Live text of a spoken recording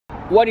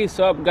What is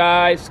up,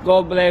 guys?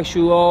 God bless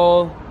you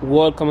all.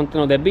 Welcome to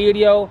another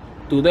video.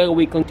 Today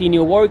we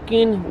continue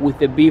working with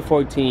the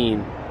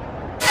B14.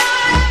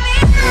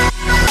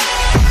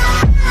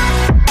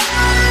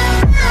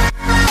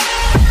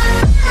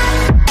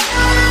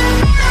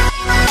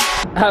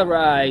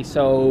 Alright,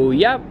 so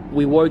yeah,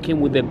 we're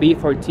working with the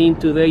B14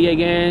 today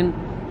again,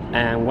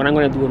 and what I'm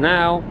gonna do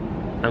now,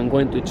 I'm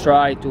going to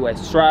try to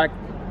extract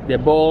the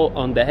ball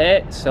on the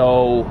head.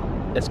 So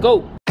let's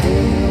go.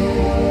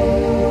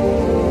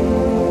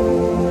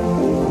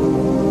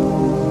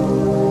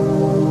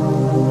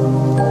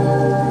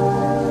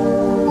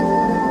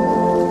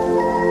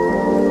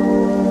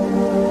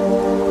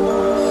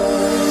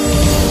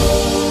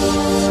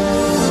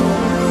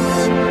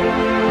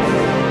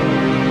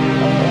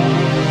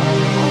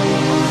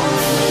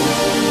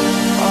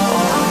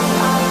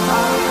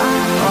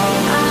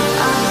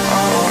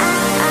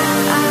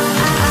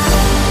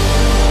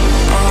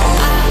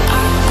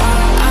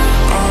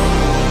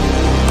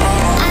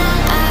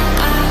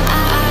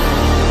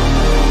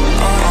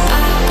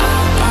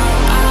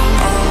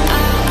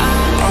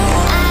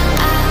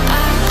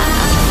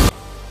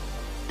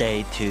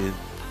 Day 2.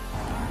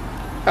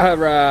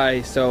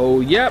 Alright, so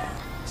yep,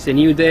 it's a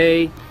new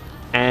day,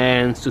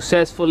 and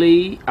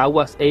successfully I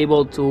was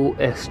able to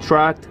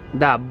extract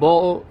that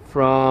ball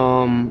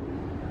from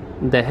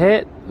the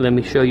head. Let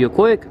me show you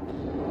quick.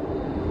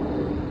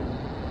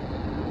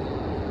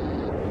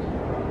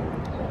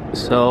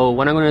 So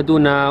what I'm gonna do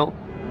now,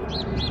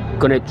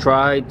 gonna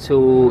try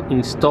to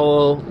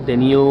install the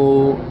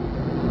new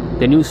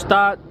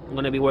stud. I'm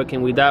gonna be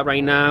working with that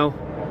right now.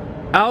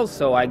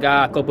 Also, I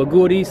got a couple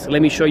goodies.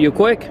 Let me show you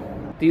quick.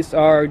 These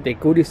are the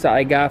goodies that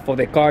I got for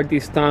the car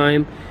this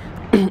time.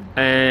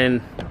 And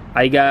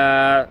I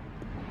got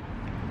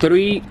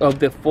 3 of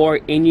the 4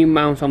 engine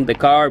mounts on the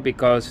car,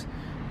 because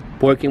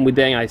working with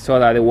them I saw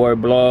that they were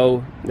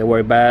blow, they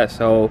were bad.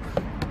 So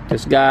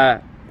just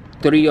got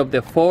 3 of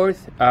the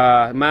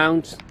 4th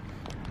mounts.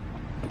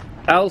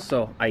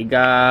 Also, I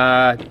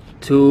got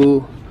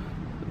 2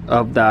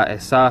 of the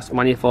exhaust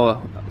manifold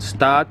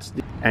studs.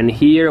 And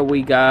here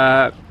we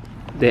got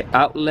the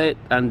outlet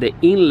and the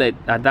inlet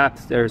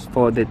adapters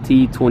for the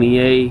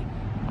T28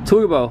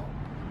 turbo.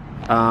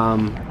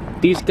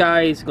 This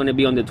guy is going to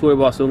be on the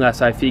turbo as soon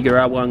as I figure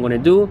out what I'm going to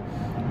do,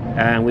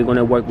 and we're going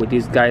to work with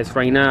these guys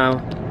right now,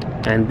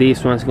 and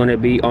this one's going to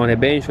be on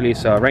eventually.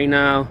 So right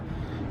now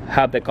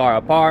have the car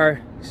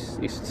apart,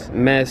 it's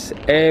mess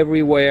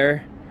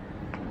everywhere,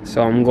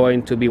 so I'm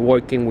going to be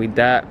working with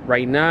that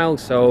right now.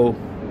 So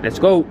let's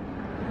go.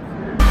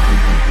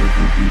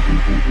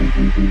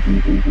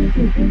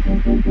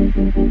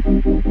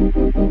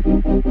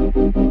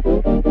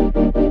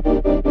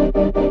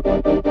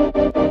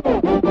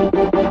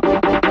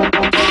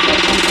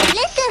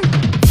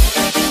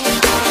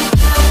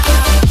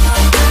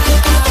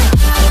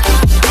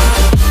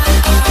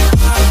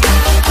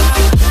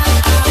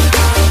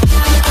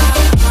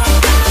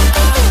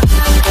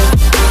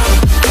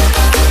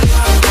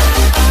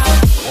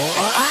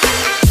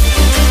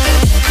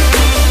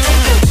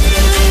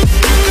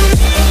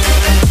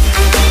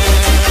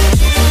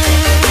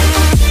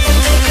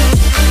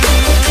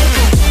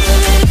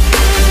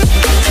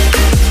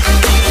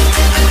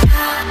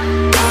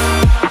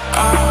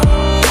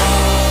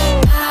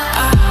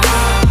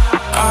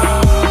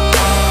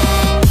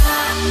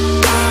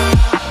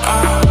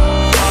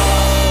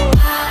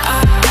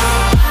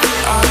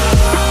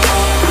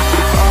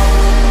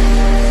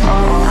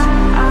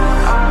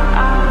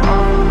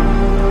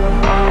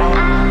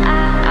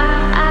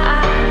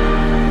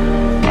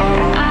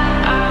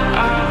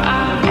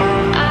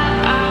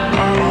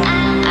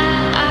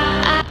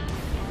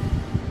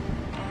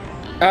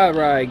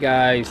 Alright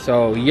guys,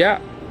 so yeah,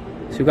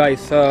 so you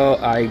guys saw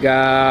I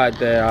got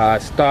the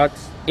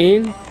studs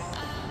in,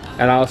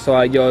 and also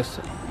I just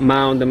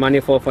mount the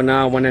manifold for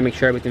now. I want to make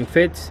sure everything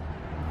fits,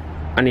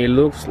 and it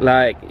looks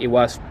like it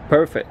was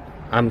perfect.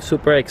 I'm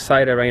super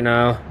excited right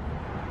now,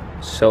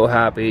 so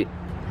happy.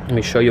 Let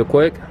me show you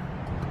quick.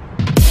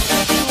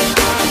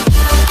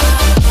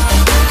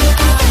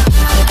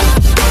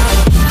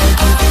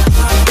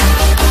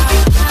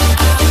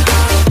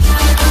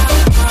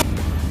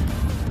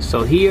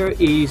 So here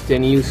is the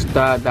new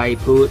stud that I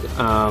put.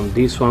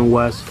 This one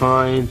was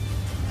fine,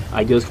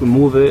 I just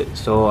removed it,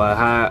 so I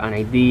had an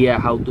idea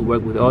how to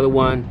work with the other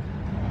one.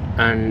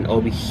 And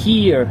over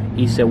here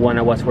is the one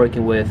I was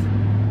working with.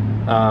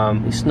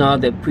 It's not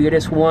the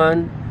prettiest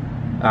one.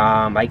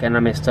 I kind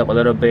of messed up a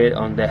little bit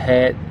on the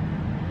head,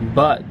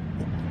 but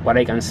what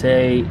I can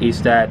say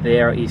is that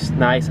there is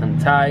nice and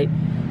tight.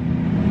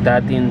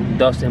 That thing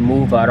doesn't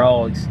move at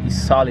all.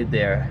 It's solid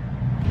there.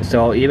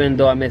 So even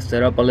though I messed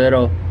it up a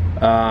little,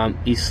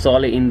 it's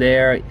solid in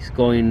there. It's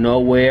going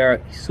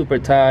nowhere. It's super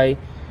tight,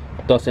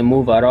 doesn't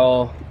move at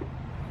all.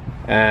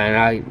 And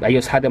I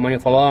just had the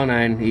manifold on,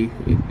 and it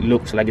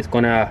looks like it's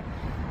gonna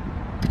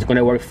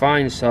work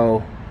fine.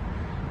 So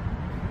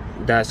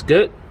that's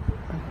good.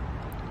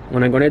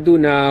 What I'm gonna do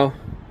now,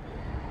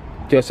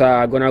 just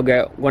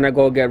gonna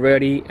go get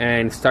ready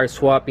and start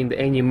swapping the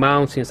engine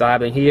mount, since I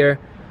have it here.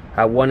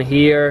 I have one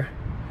here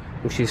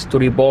which is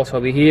 30 volts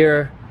over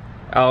here.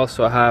 I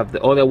also have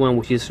the other one,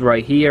 which is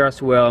right here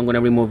as well. I'm going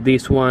to remove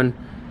this one,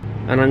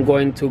 and I'm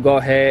going to go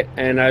ahead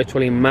and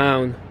actually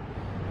mount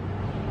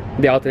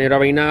the alternator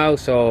right now.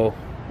 So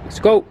let's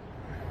go.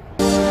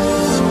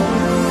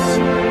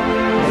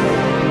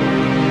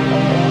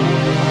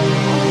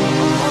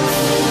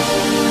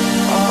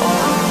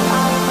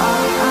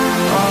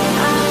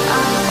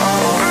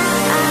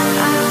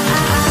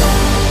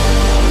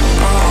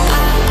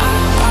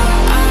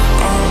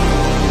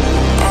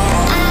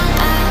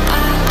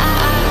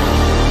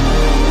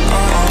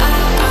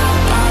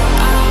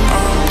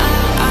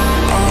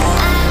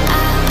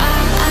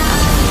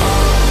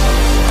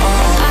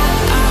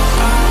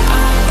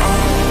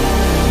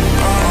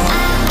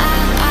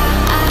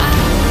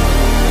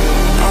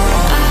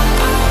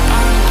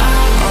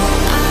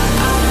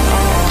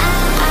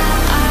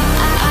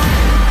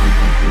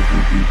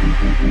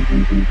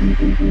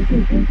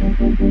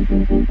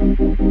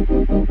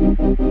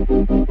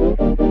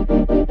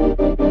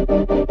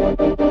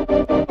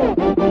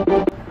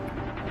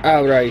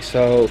 Alright,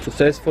 so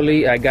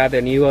successfully I got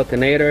the new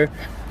alternator.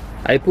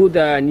 I put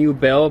the new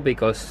belt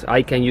because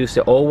I can use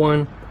the old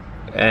one,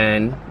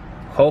 and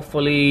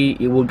hopefully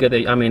it will get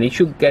it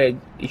should get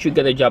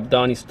the job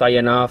done. It's tight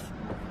enough.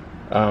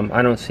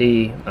 I don't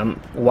see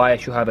why I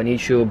should have an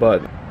issue,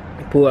 but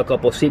put a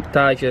couple zip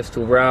ties just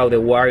to route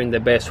the wiring the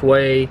best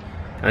way,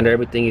 and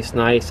everything is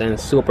nice and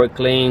super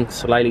clean.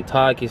 Slightly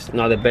tight, it's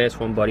not the best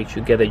one, but it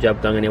should get the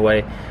job done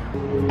anyway.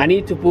 I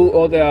need to put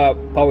all the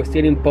power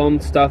steering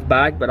pump stuff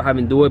back, but I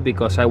haven't do it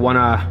because I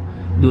wanna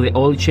do the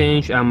oil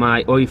change and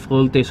my oil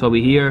filters over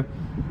here.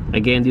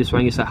 Again, this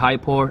one is a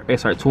Hypor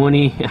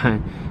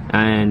SR20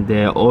 and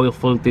the oil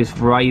filter is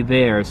right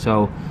there.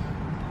 So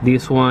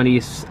this one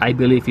is, I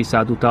believe, is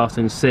a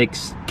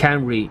 2006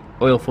 Camry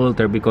oil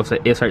filter because the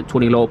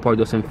SR20 low power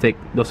doesn't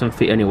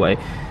fit anyway.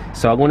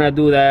 So I'm gonna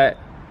do that.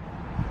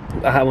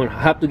 I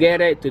have to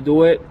get it to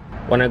do it.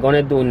 What I'm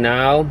gonna do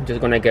now,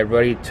 just gonna get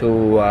ready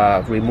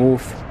to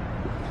remove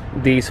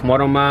this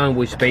motor mount,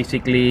 which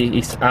basically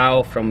is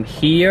out from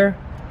here.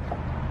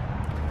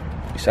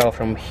 It's out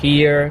from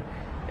here,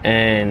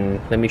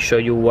 and let me show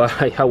you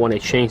why I want to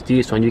change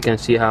this one. You can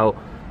see how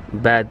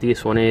bad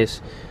this one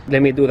is.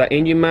 Let me do the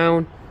engine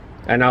mount,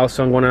 and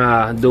also I'm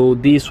gonna do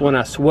this one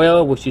as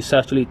well, which is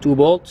actually 2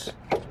 volts.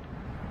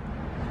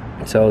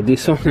 So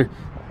this one,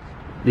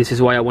 this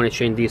is why I want to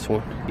change this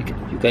one.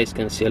 You guys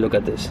can see. Look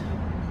at this.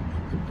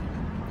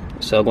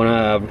 So I'm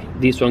gonna,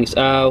 this one is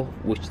out,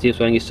 which this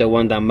one is the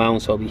one that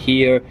mounts over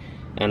here,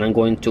 and I'm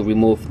going to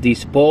remove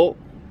this bolt,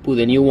 put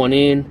the new one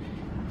in.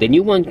 The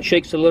new one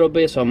shakes a little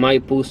bit, so I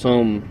might put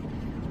some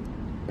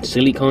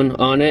silicone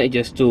on it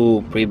just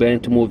to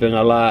prevent it moving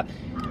a lot.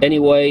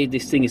 Anyway,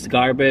 this thing is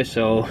garbage,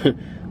 so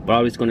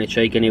probably it's gonna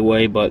shake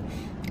anyway. But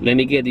let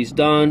me get this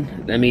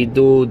done. Let me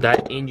do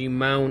that engine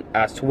mount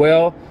as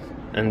well,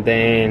 and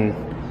then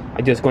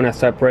I'm just gonna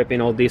start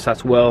prepping all this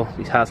as well.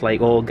 It has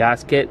like old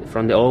gasket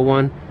from the old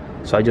one,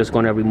 so I'm just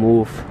gonna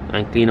remove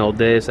and clean all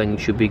this, and it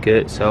should be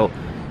good. So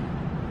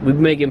we're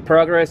making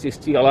progress. There's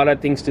still a lot of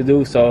things to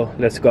do, so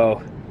let's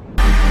go.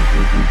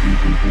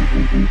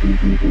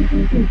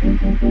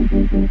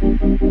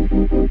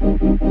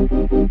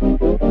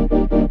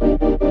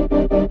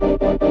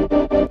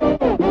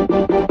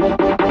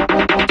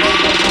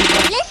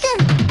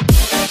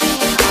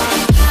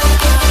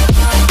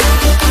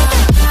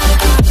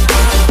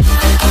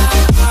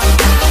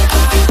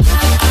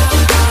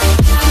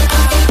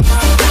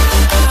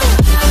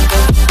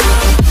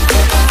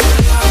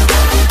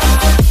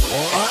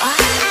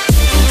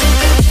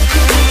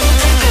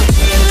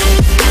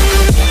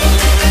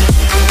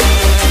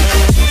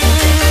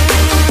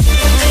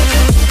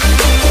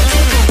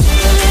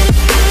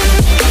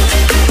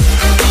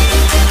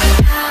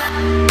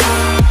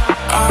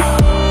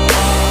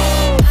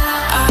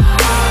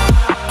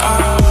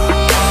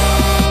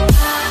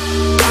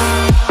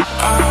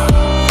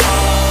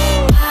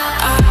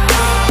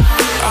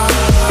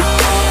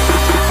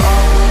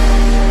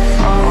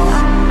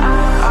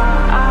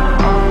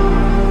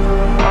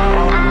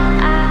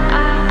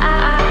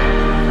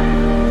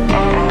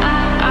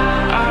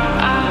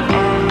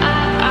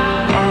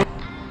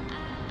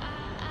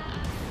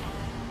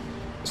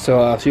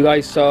 So as you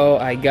guys saw,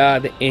 I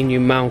got the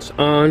engine mounts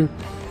on.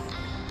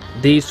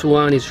 This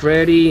one is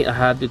ready. I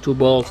have the 2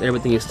 bolts,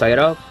 everything is tied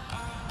up.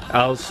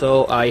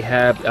 Also, I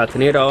have the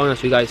alternator on,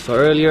 as you guys saw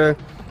earlier.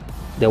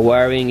 The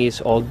wiring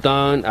is all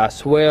done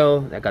as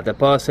well. I got the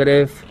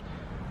positive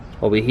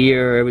over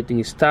here, everything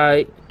is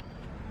tight.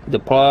 The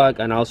plug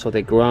and also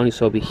the ground is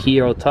over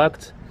here, all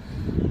tucked.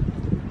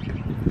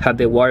 Have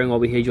the wiring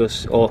over here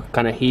just all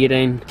kind of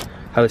hidden.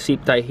 Have a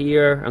zip tie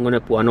here. I'm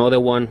gonna put another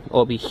one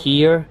over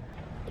here.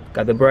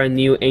 Got the brand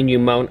new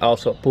engine mount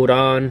also put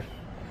on.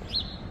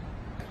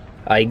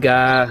 I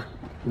got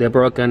the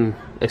broken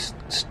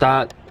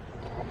stud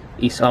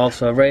is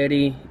also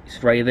ready.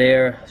 It's right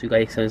there, as you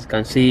guys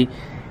can see.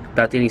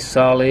 That thing is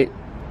solid.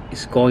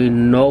 It's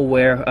going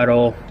nowhere at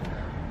all.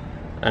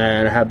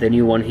 And I have the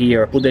new one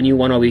here. I put the new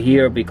one over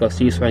here because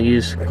this one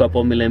is a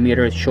couple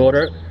millimeters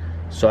shorter.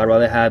 so I'd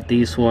rather have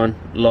this one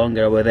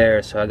longer over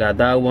there. So I got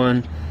that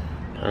one,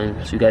 and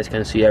as you guys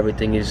can see,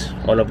 everything is,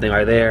 all of them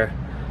are there.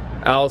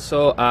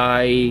 Also,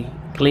 I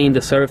cleaned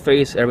the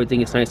surface,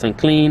 everything is nice and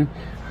clean.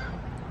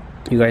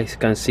 You guys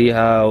can see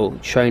how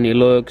shiny it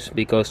looks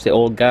because the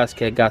old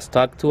gasket got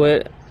stuck to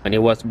it and it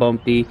was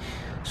bumpy.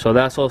 So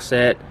that's all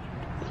set.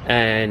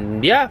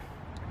 And yeah,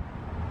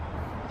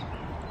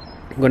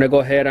 I'm gonna go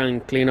ahead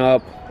and clean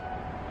up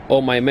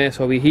all my mess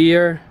over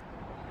here.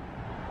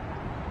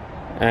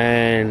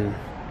 And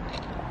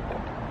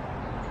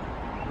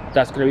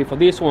that's gonna be for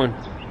this one.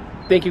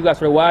 Thank you guys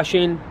for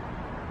watching.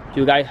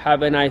 You guys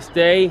have a nice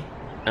day,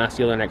 and I'll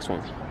see you in the next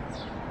one.